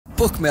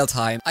bookmail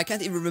time. I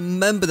can't even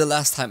remember the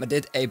last time I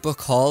did a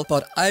book haul,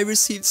 but I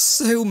received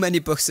so many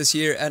books this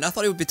year, and I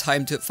thought it would be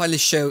time to finally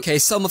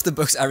showcase some of the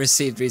books I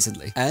received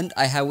recently. And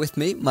I have with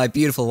me my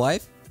beautiful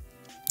wife.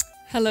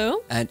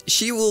 Hello. And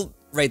she will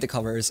rate the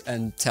covers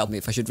and tell me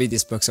if I should read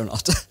these books or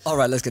not.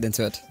 Alright, let's get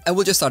into it. And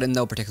we'll just start in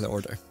no particular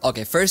order.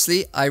 Okay,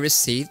 firstly, I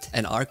received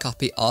an art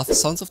copy of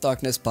Sons of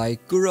Darkness by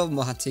Gaurav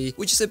Mohanty,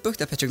 which is a book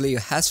that Patrick Leo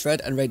has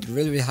read and rated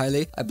really, really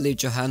highly. I believe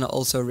Johanna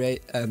also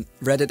read it and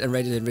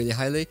rated it really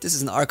highly. This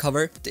is an art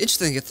cover. The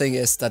interesting thing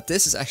is that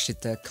this is actually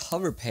the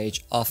cover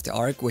page of the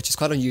arc, which is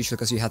quite unusual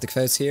because you have the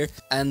quotes here,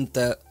 and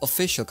the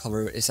official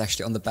cover is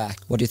actually on the back.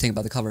 What do you think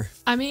about the cover?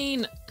 I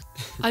mean,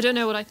 I don't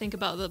know what I think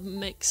about the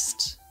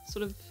mixed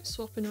sort of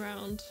swapping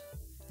around,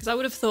 because I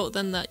would have thought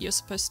then that you're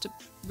supposed to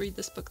read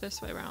this book this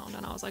way around,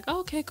 and I was like, oh,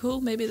 okay, cool,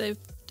 maybe they've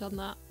done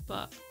that,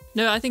 but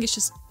no, I think it's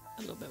just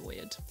a little bit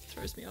weird. It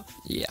throws me off.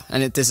 Yeah,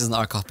 and this is an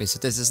art copy, so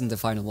this isn't the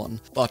final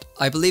one, but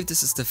I believe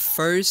this is the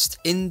first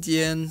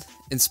Indian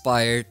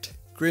inspired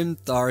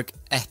grimdark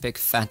epic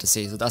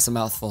fantasy, so that's a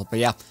mouthful, but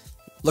yeah,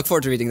 look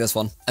forward to reading this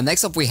one. And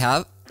next up we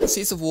have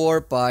Seeds of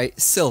War by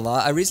Silva.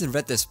 I recently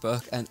read this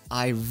book and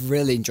I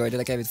really enjoyed it.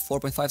 I gave it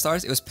 4.5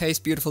 stars. It was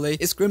paced beautifully.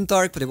 It's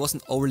grimdark, but it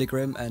wasn't overly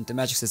grim, and the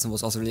magic system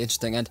was also really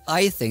interesting. And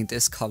I think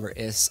this cover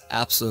is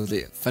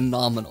absolutely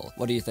phenomenal.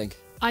 What do you think?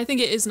 I think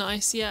it is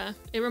nice, yeah.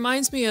 It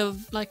reminds me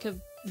of like a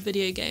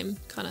video game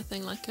kind of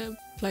thing, like a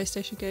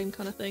PlayStation game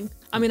kind of thing.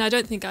 I mean, I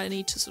don't think I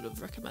need to sort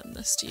of recommend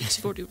this to you.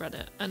 You've already read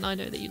it, and I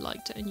know that you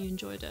liked it and you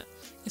enjoyed it.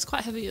 It's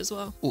quite heavy as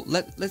well. Well,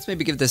 let's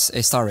maybe give this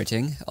a star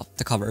rating of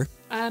the cover.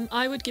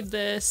 I would give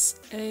this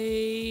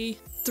a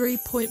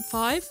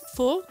 3.5,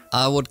 4.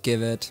 I would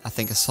give it, I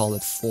think, a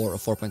solid 4 or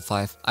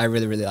 4.5. I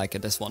really, really like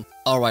it, this one.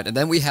 Alright, and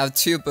then we have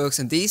two books,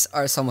 and these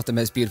are some of the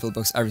most beautiful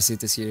books I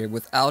received this year,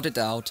 without a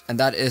doubt, and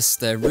that is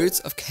The Roots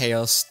of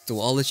Chaos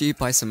Duology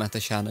by Samantha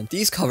Shannon.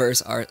 These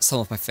covers are some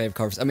of my favorite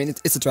covers. I mean,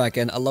 it's a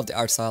dragon, I love the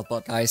art style,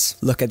 but guys,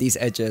 look at these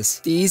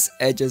edges. These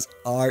edges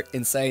are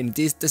insane.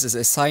 This is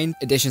a signed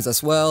editions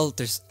as well.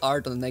 There's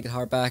art on the naked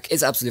hardback.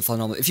 It's absolutely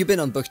phenomenal. If you've been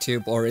on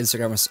BookTube or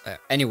Instagram or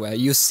anywhere,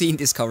 you've seen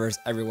these covers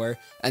everywhere,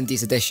 and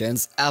these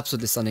editions,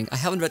 absolutely stunning. I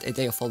haven't read A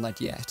Day of Fall Night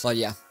yet, but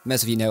yeah,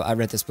 most of you know I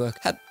read this book,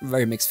 had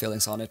very mixed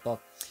feelings on it, but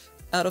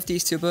out of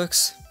these two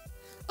books,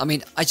 I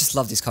mean, I just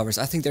love these covers.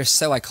 I think they're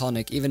so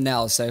iconic even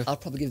now, so I'll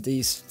probably give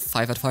these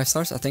 5 out of 5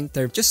 stars. I think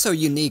they're just so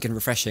unique and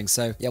refreshing.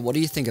 So yeah, what do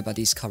you think about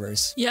these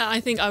covers? Yeah,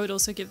 I think I would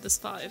also give this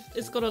 5.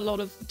 It's got a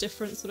lot of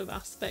different sort of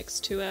aspects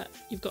to it.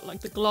 You've got like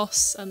the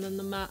gloss and then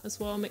the matte as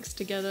well mixed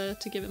together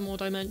to give it more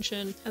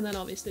dimension. And then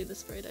obviously the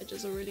sprayed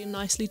edges are really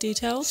nicely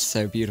detailed.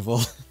 So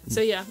beautiful.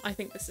 So yeah, I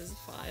think this is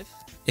a 5.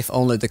 If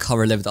only the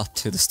cover lived up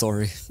to the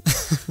story.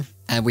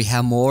 And we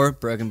have more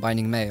Broken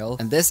Binding mail,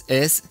 and this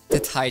is the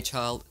Tie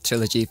Child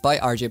trilogy by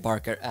R.J.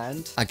 Barker,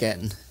 and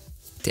again,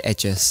 the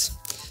edges.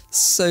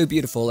 So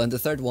beautiful, and the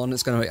third one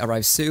is going to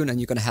arrive soon, and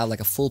you're going to have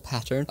like a full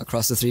pattern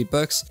across the 3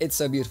 books. It's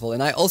so beautiful,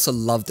 and I also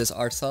love this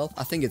art style.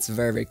 I think it's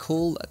very, very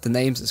cool. The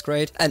names is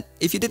great, and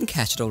if you didn't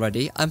catch it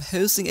already, I'm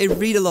hosting a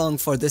read-along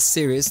for this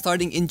series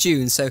starting in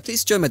June, so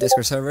please join my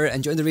Discord server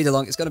and join the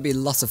read-along. It's going to be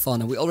lots of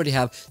fun, and we already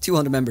have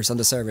 200 members on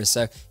the server,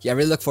 so yeah, I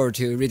really look forward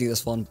to reading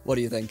this one. What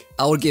do you think?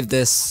 I would give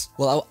this,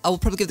 well, I will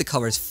probably give the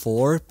covers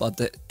 4, but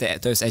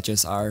those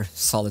edges are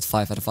solid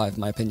 5 out of 5 in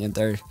my opinion.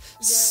 They're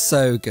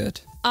so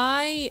good.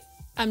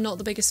 I'm not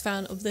the biggest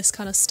fan of this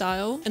kind of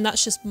style, and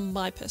that's just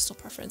my personal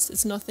preference.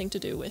 It's nothing to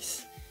do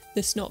with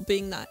this not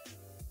being that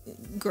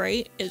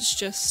great. It's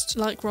just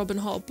like Robin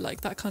Hobb,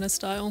 like that kind of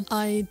style.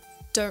 I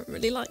don't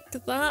really like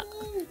that,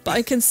 but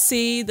I can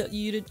see that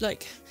you did,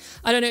 like,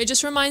 I don't know, it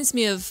just reminds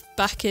me of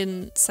back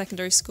in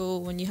secondary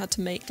school when you had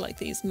to make like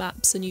these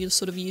maps and you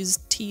sort of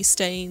used tea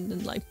stain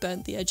and like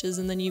burnt the edges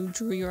and then you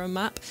drew your own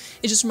map.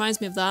 It just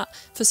reminds me of that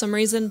for some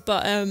reason,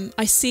 but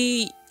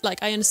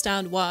I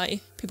understand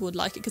why people would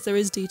like it, because there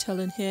is detail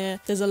in here.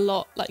 There's a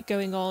lot like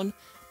going on,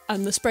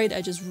 and the sprayed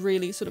edges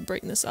really sort of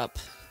break this up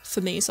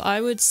for me. So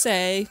I would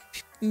say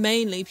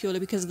mainly purely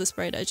because of the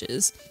sprayed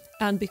edges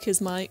and because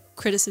my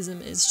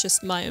criticism is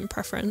just my own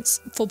preference.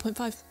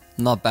 4.5.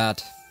 Not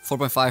bad.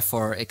 4.5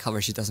 for a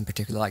cover she doesn't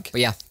particularly like.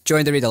 But yeah,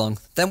 join the read along.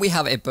 Then we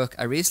have a book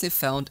I recently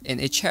found in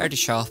a charity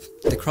shop,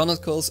 The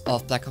Chronicles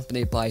of Black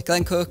Company by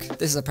Glenn Cook.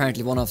 This is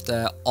apparently one of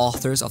the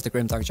authors of the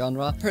grimdark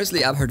genre.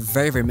 Personally, I've heard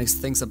very, very mixed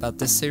things about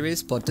this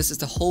series, but this is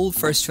the whole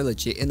first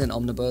trilogy in an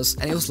omnibus,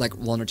 and it was like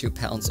 £1 or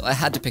 £2, so I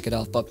had to pick it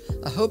up. But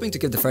I'm hoping to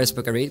give the first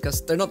book a read,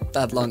 because they're not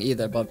that long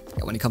either, but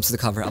yeah, when it comes to the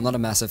cover, I'm not a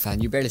massive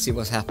fan. You barely see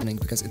what's happening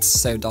because it's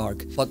so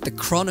dark. But The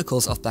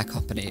Chronicles of Black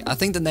Company, I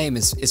think the name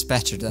is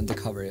better than the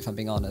cover, if I'm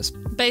being honest.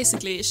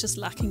 Basically, it's just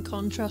lacking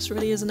contrast,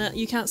 really, isn't it?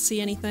 You can't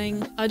see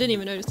anything. I didn't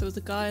even notice there was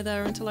a guy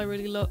there until I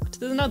really looked.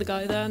 There's another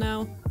guy there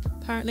now,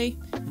 apparently.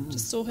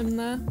 Just saw him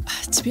there.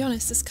 To be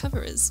honest, this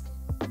cover is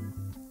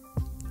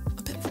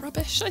a bit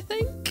rubbish, I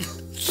think.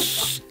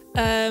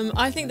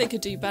 I think they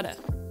could do better.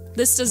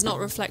 This does not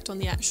reflect on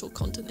the actual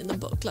content in the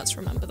book, let's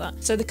remember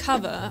that. So the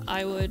cover,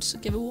 I would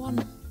give a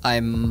 1. I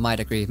might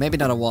agree. Maybe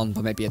not a 1,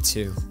 but maybe a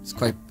 2. It's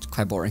quite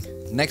boring.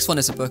 Next one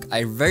is a book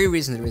I very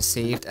recently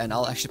received, and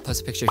I'll actually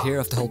post a picture here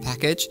of the whole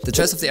package. The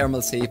Dress of the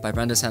Emerald Sea by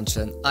Brandon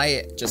Sanderson.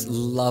 I just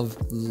love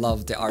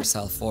the art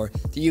style for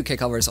the UK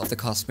covers of the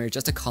Cosmere,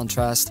 just a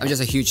contrast. I'm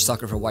just a huge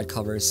sucker for white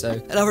covers, so,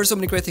 and I've heard so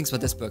many great things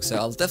about this book, so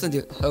I'll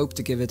definitely hope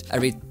to give it a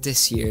read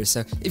this year.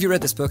 So if you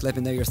read this book, let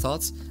me know your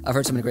thoughts. I've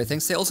heard so many great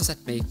things. They also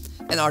sent me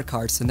an art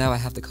card, so now I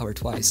have the cover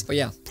twice. But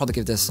yeah, probably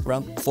give this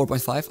around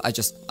 4.5. I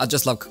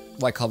just love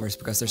white covers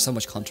because there's so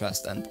much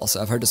contrast, and also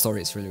I've heard the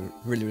story is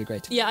really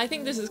great. Yeah, I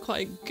think this is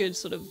quite a good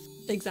sort of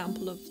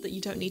example of that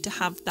you don't need to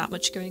have that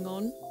much going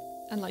on,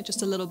 and like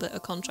just a little bit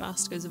of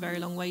contrast goes a very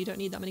long way. You don't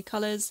need that many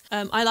colours.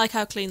 I like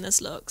how clean this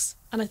looks,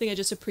 and I think I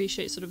just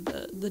appreciate sort of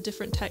the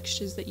different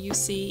textures that you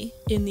see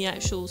in the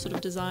actual sort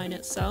of design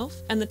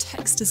itself, and the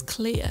text is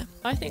clear.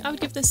 I think I would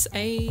give this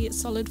a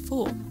solid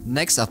 4.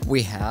 Next up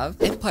we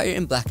have Empire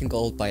in Black and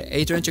Gold by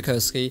Adrian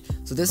Tchaikovsky.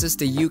 So this is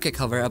the UK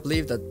cover. I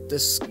believe that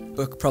this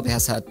book probably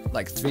has had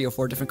like 3 or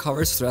 4 different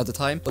covers throughout the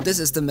time, but this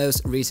is the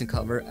most recent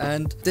cover,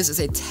 and this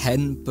is a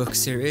 10 book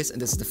series, and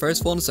this is the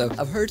first one. So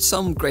I've heard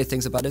some great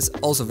things about this,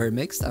 also very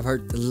mixed. I've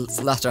heard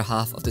the latter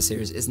half of the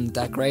series isn't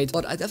that great,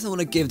 but I definitely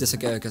want to give this a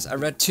go because I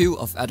read 2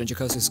 of Adrian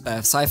Tchaikovsky's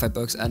sci-fi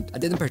books and I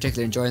didn't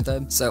particularly enjoy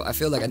them, so I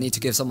feel like I need to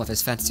give some of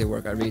his fantasy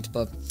work a read.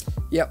 But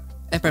yeah,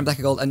 Empire in Black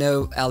and Gold, I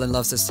know Alan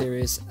loves this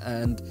series,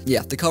 and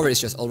yeah, the cover is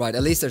just alright.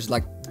 At least there's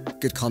like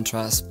good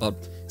contrast, but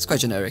it's quite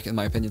generic in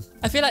my opinion.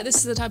 I feel like this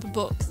is the type of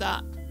book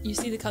that you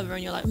see the cover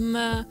and you're like,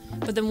 meh,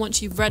 but then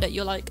once you've read it,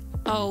 you're like,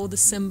 oh, the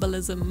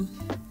symbolism,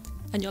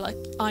 and you're like,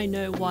 I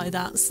know why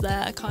that's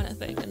there, kind of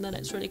thing, and then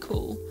it's really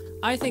cool.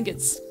 I think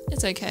it's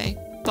okay,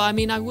 but I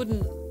mean, I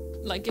wouldn't,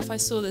 like, if I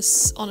saw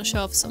this on a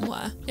shelf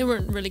somewhere, it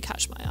wouldn't really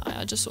catch my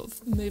eye. I'd just sort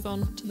of move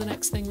on to the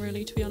next thing,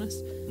 really, to be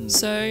honest.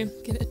 So,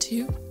 give it a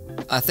 2.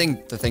 I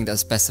think the thing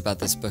that's best about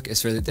this book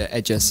is really the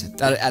edges.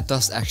 That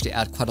does actually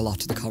add quite a lot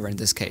to the cover in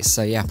this case.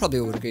 So yeah, probably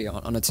would agree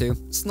on a 2.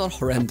 It's not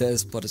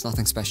horrendous, but it's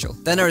nothing special.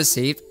 Then I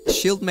received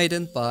Shield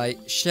Maiden by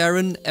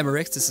Sharon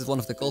Emmerich. This is one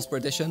of the Goldsboro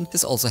edition.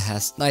 This also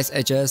has nice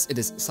edges. It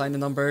is signed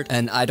and numbered,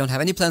 and I don't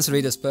have any plans to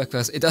read this book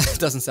because it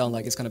doesn't sound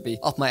like it's gonna be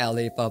up my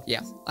alley. But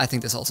yeah, I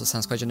think this also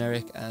sounds quite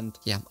generic, and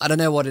yeah, I don't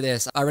know what it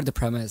is. I read the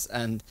premise,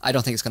 and I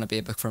don't think it's gonna be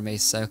a book for me,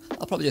 so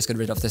I'll probably just get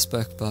rid of this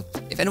book. But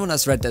if anyone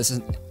has read this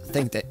and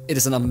think that it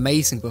is an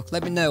amazing book,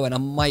 let me know and I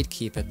might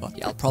keep it, but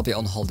yeah, I'll probably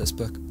unhaul this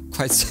book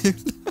quite soon.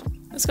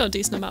 It's got a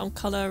decent amount of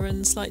colour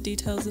and slight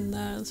details in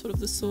there, sort of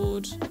the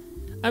sword.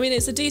 I mean,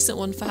 it's a decent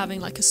one for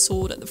having like a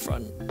sword at the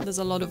front. There's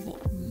a lot of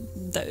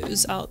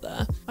those out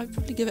there. I'd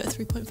probably give it a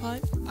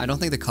 3.5. I don't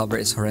think the cover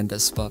is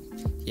horrendous, but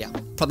yeah,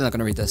 probably not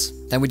gonna read this.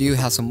 Then we do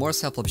have some more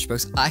self-published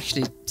books.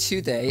 Actually,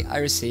 today I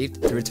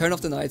received The Return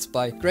of the Knights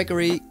by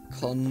Gregory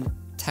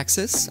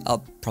Texas. I'll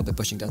probably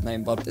butchering that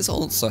name, but this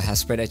also has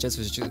sprayed edges,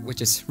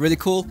 which is really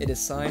cool. It is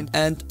signed,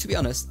 and to be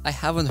honest, I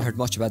haven't heard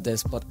much about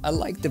this, but I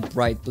like the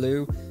bright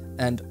blue,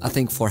 and I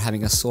think for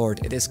having a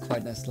sword, it is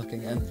quite nice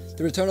looking. And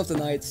The Return of the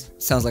Knights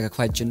sounds like a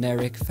quite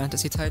generic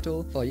fantasy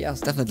title, but yeah,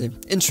 it's definitely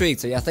intrigued.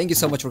 So yeah, thank you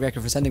so much, Rebecca,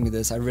 for sending me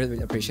this. I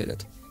really appreciate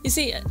it. You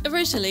see,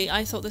 originally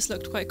I thought this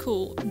looked quite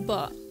cool,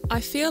 but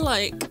I feel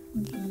like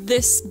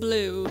this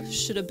blue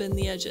should have been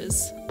the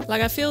edges.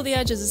 Like, I feel the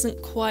edges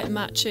isn't quite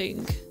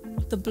matching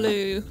the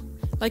blue.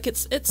 Like,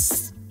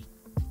 it's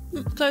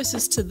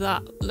closest to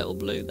that little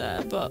blue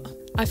there, but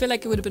I feel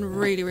like it would have been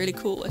really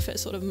cool if it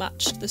sort of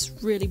matched this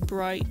really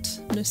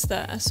brightness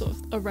there, sort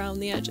of around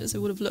the edges. It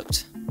would have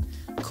looked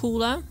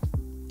cooler.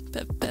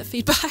 Bit of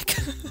feedback.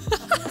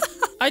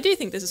 I do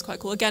think this is quite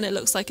cool. Again, it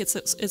looks like it's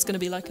going to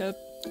be like a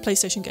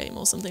PlayStation game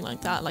or something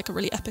like that, like a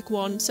really epic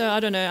one. So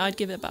I don't know, I'd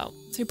give it about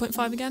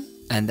 3.5 again.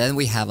 And then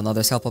we have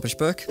another self-published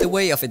book, The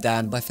Way of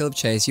Idan by Philip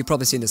Chase. You've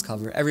probably seen this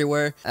cover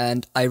everywhere,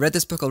 and I read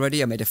this book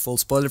already. I made a full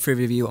spoiler-free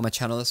review on my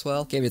channel as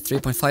well. Gave it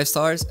 3.5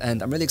 stars,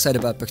 and I'm really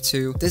excited about book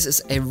 2. This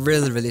is a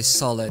really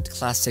solid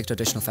classic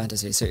traditional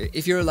fantasy. So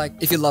if you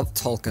love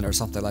Tolkien or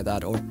something like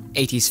that, or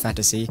 80s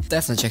fantasy,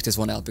 definitely check this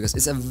one out because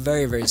it's a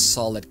very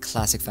solid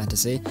classic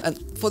fantasy. And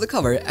for the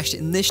cover, actually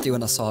initially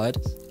when I saw it,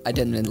 I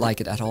didn't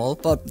like it at all,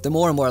 but the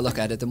more and more I look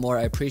at it, the more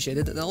I appreciate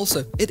it, and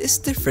also it is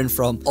different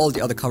from all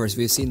the other covers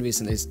we've seen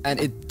recently,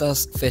 and it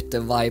does fit the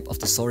vibe of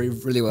the story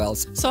really well.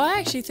 So I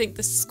actually think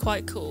this is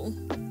quite cool,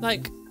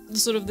 like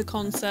sort of the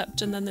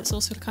concept, and then it's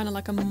also kind of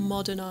like a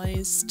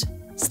modernized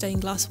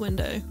stained glass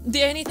window.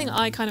 The only thing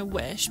I kind of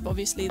wish, but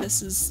obviously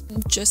this is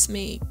just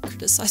me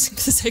criticizing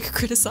for the sake of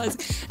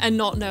criticizing and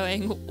not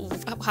knowing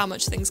how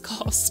much things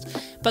cost,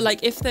 but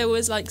like if there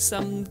was like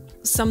some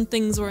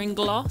things were in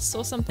gloss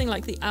or something,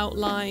 like the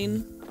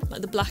outline,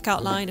 like the black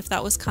outline, if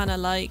that was kind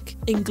of like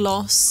in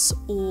gloss,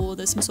 or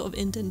there's some sort of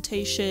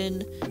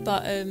indentation.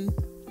 But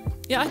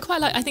yeah,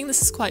 I think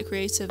this is quite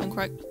creative and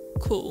quite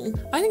cool.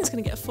 I think it's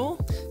gonna get a 4.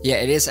 Yeah,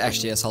 it is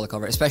actually a solid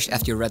cover, especially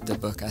after you read the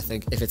book. I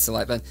think if it's the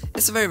right one,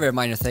 it's a very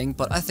minor thing,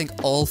 but I think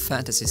all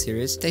fantasy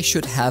series, they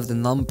should have the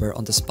number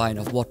on the spine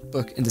of what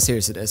book in the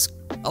series it is.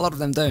 A lot of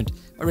them don't.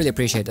 I really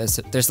appreciate this.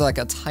 There's like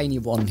a tiny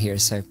one here,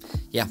 so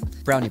yeah,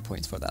 brownie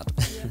points for that.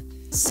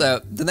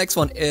 So the next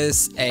one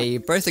is a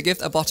birthday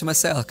gift I bought to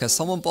myself because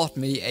someone bought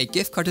me a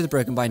gift card to the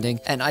Broken Binding,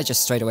 and I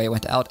just straight away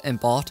went out and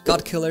bought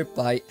God Killer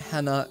by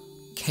Hannah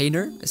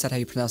Kaner. Is that how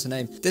you pronounce the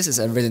name? This is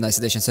a really nice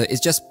edition. So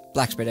it's just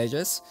black spread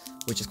edges,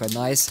 which is quite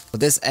nice. But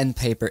this end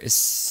paper is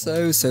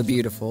so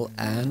beautiful,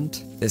 and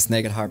this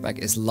naked hardback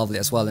is lovely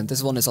as well. And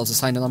this one is also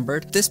signed and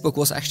numbered. This book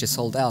was actually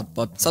sold out,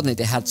 but suddenly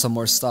they had some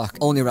more stock,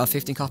 only around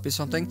 15 copies or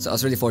something. So I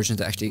was really fortunate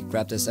to actually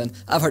grab this, and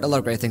I've heard a lot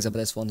of great things about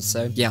this one.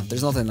 So yeah,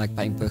 there's nothing like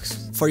buying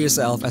books for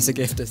yourself as a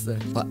gift, is there?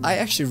 But I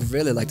actually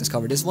really like this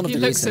cover. This is one of the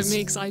reasons. He looks at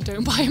me because I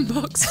don't buy him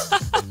books.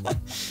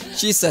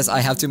 She says I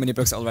have too many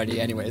books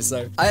already anyway.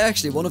 So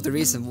one of the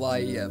reasons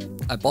why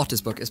I bought this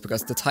book is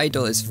because the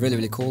title is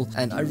really cool,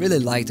 and I really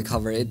like the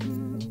cover. It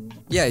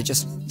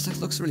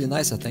just looks really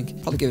nice, I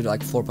think. Probably give it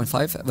like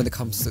 4.5 when it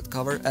comes to the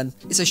cover, and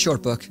it's a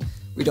short book.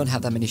 We don't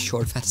have that many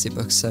short fantasy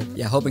books, so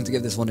yeah, hoping to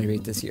give this one a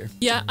read this year.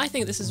 Yeah, I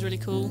think this is really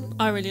cool.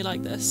 I really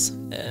like this.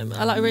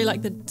 I really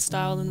like the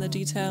style and the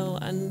detail,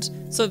 and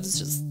sort of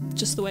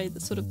just the way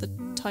that sort of the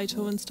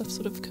title and stuff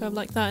sort of curve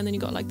like that, and then you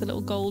got like the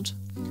little gold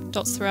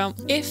dots throughout.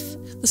 If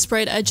the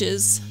sprayed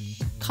edges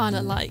kind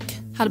of like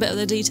had a bit of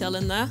the detail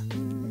in there,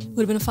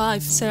 would have been a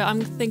 5. So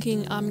I'm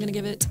thinking I'm going to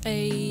give it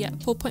a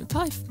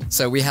 4.5.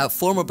 So we have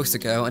 4 more books to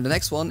go, and the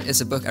next one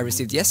is a book I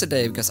received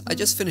yesterday because I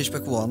just finished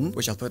book 1,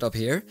 which I'll put up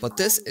here. But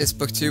this is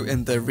book 2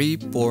 in the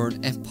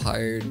Reborn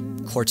Empire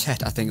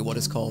Quartet, I think what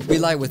it's called. We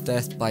Lie with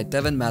Death by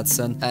Devin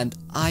Madsen, and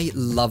I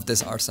love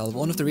this art style.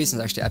 One of the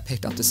reasons actually I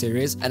picked up the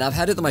series, and I've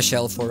had it on my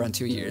shelf for around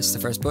 2 years, the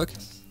first book.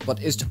 But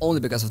it's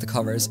only because of the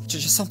covers. It's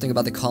just something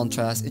about the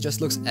contrast. It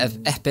just looks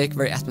epic,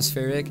 very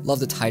atmospheric. Love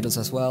the titles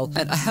as well.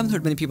 And I haven't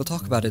heard many people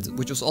talk about it,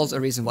 which was also a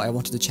reason why I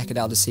wanted to check it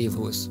out to see if it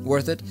was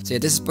worth it. So yeah,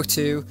 this is book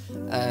 2,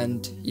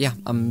 and yeah,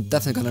 I'm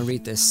definitely gonna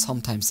read this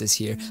sometimes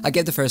this year. I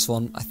gave the first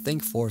one, I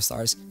think, 4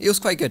 stars. It was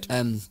quite good,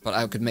 but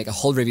I could make a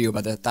whole review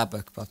about that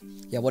book. But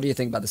yeah, what do you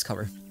think about this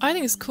cover? I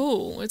think it's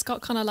cool. It's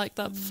got kind of like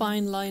that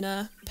fine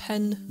liner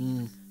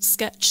pen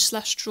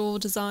sketch/draw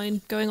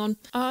design going on.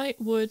 I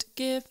would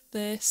give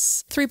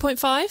this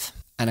 3.5.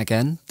 And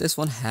again, this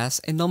one has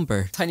a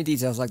number. Tiny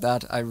details like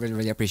that, I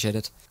really appreciate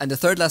it. And the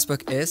third last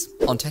book is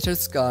Untethered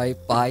Sky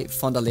by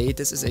Fonda Lee.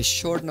 This is a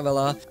short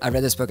novella. I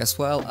read this book as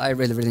well. I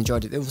really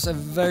enjoyed it. It was a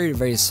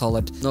very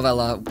solid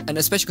novella, and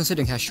especially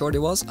considering how short it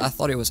was, I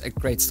thought it was a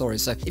great story.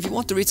 So if you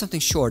want to read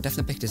something short,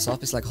 definitely pick this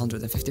up. It's like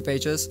 150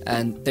 pages,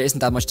 and there isn't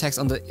that much text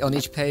on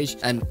each page,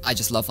 and I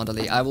just love Fonda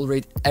Lee. I will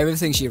read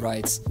everything she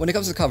writes. When it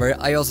comes to the cover,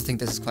 I also think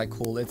this is quite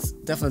cool. It's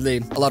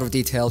definitely a lot of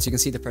details. You can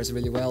see the person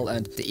really well,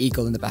 and the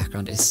eagle in the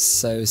background is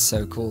so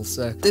cool.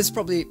 So this is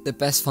probably the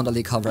best Fonda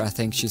Lee cover I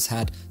think she's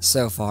had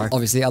so far.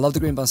 Obviously I love the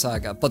Greenbaum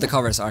Saga, but the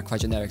covers are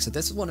quite generic, so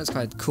this one is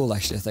quite cool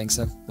actually, I think.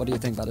 So what do you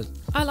think about it?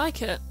 I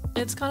like it.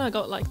 It's kind of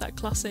got like that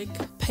classic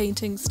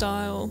painting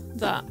style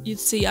that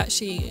you'd see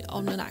actually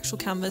on an actual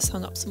canvas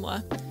hung up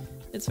somewhere.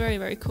 It's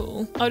very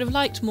cool. I would have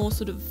liked more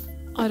sort of,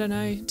 I don't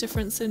know,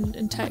 difference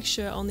in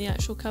texture on the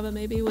actual cover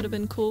maybe would have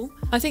been cool.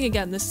 I think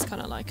again this is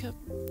kind of like a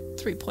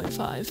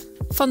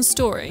 3.5. Fun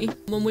story,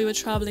 when we were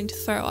travelling to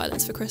the Faroe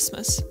Islands for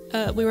Christmas,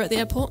 we were at the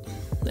airport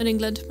in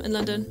England, in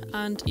London,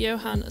 and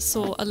Johan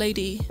saw a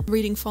lady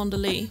reading Fonda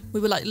Lee. We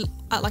were like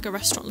at like a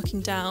restaurant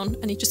looking down,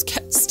 and he just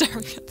kept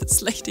staring at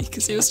this lady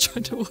because he was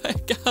trying to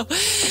work out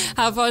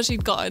how far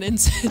she'd gotten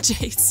into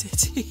Jade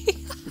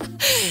City.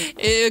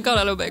 It got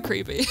a little bit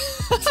creepy.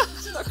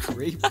 It's not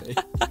creepy.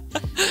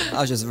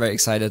 I was just very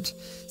excited.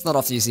 It's not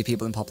often you see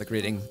people in public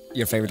reading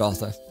your favorite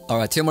author.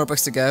 Alright, 2 more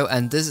books to go,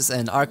 and this is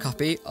an art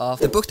copy of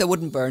The Book That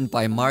Wouldn't Burn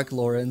by Mark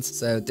Lawrence.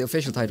 So the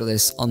official title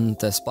is On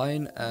the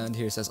Spine, and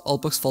here it says All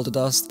Books Fall to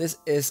Dust. This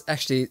is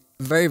actually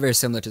very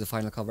similar to the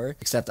final cover,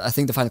 except I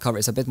think the final cover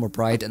is a bit more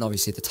bright, and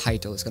obviously the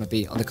title is going to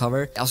be on the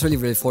cover. I was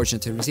really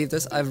fortunate to receive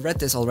this. I've read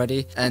this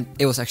already, and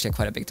it was actually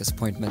quite a big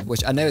disappointment,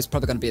 which I know is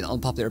probably going to be an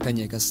unpopular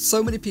opinion, because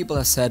so many people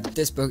have said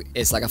this book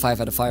is like a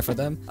 5 out of 5 for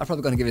them. I'm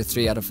probably going to give it a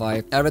 3 out of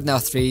 5. I read now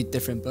 3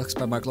 different books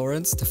by Mark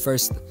Lawrence, the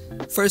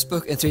first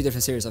book in 3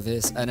 different series of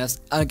his, and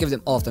I'll give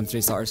them all of them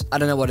 3 stars. I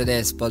don't know what it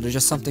is, but there's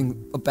just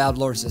something about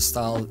Lawrence's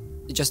style.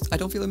 I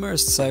don't feel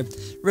immersed, so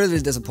really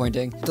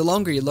disappointing. The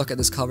longer you look at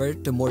this cover,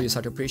 the more you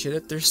start to appreciate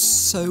it. There's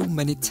so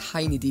many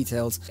tiny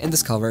details in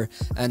this cover,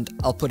 and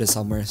I'll put it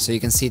somewhere so you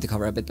can see the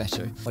cover a bit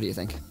better. What do you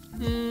think?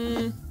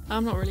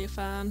 I'm not really a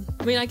fan.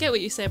 I mean, I get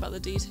what you say about the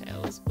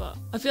details, but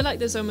I feel like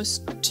there's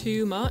almost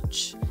too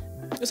much.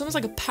 It's almost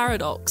like a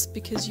paradox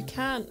because you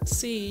can't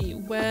see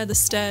where the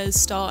stairs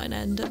start and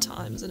end at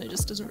times, and it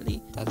just doesn't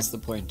really... That is the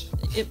point.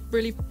 It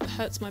really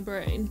hurts my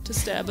brain to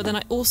stare, but then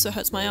it also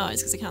hurts my eyes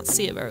because I can't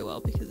see it very well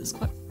because it's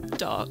quite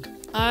dark.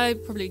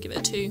 I'd probably give it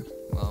a 2.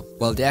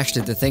 Well,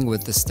 the thing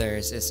with the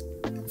stairs is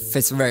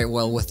fits very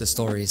well with the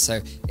story, so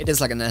it is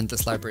like an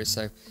endless library,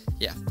 so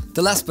yeah.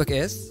 The last book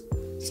is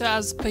So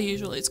as per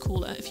usual, it's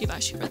cooler if you've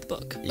actually read the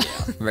book. Yeah,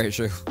 very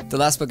true. The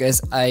last book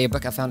is a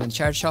book I found in a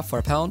charity shop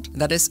for £1,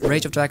 and that is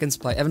Rage of Dragons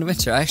by Evan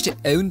Winter. I actually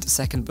owned the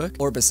second book.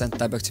 Orbis sent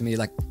that book to me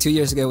like 2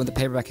 years ago when the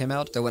paperback came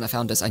out, so when I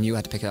found this I knew I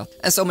had to pick it up.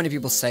 And so many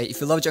people say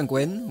if you love John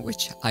Gwynne,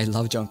 which I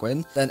love John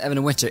Gwynne, then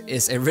Evan Winter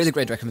is a really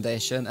great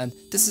recommendation, and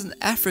this is an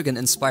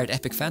African-inspired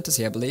epic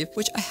fantasy, I believe,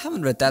 which I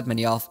haven't read that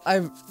many of. I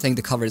think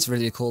the cover is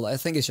really cool. I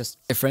think it's just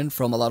different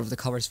from a lot of the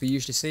covers we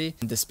usually see.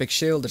 In this big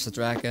shield, there's a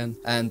dragon,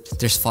 and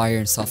there's fire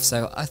and stuff,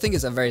 so I think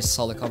it's a very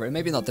solid cover.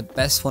 Maybe not the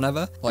best one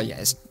ever, but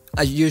yeah,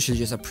 I usually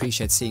just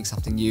appreciate seeing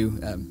something new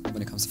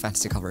when it comes to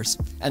fantasy covers.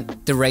 And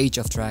The Rage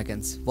of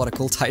Dragons, what a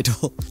cool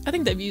title. I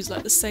think they've used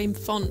like the same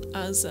font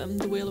as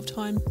The Wheel of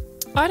Time.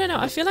 I don't know,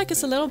 I feel like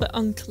it's a little bit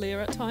unclear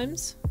at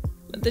times.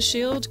 The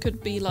shield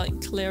could be like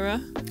clearer.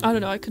 I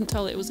don't know, I couldn't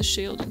tell it was a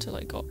shield until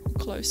I got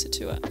closer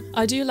to it.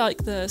 I do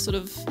like the sort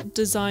of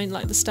design,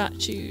 like the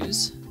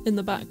statues in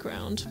the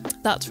background.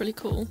 That's really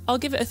cool. I'll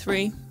give it a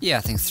 3. Yeah,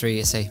 I think 3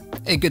 is a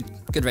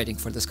good rating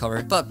for this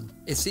cover. But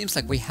it seems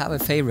like we have a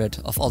favorite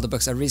of all the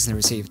books I recently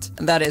received,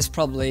 and that is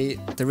probably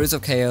The Roots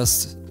of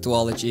Chaos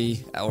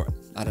duology, or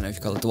I don't know if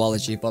you call it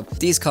duology, but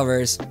these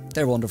covers,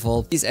 they're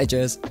wonderful. These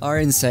edges are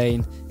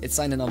insane. It's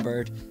signed and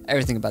numbered.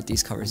 Everything about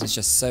these covers is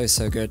just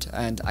so good,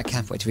 and I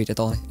can't wait to read it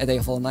all a day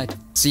of all night.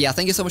 So yeah,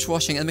 thank you so much for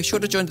watching, and make sure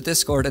to join the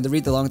Discord and the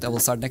read along that will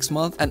start next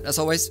month. And as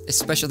always, a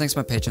special thanks to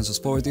my patrons for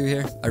support with you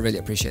here. I really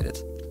appreciate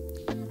it.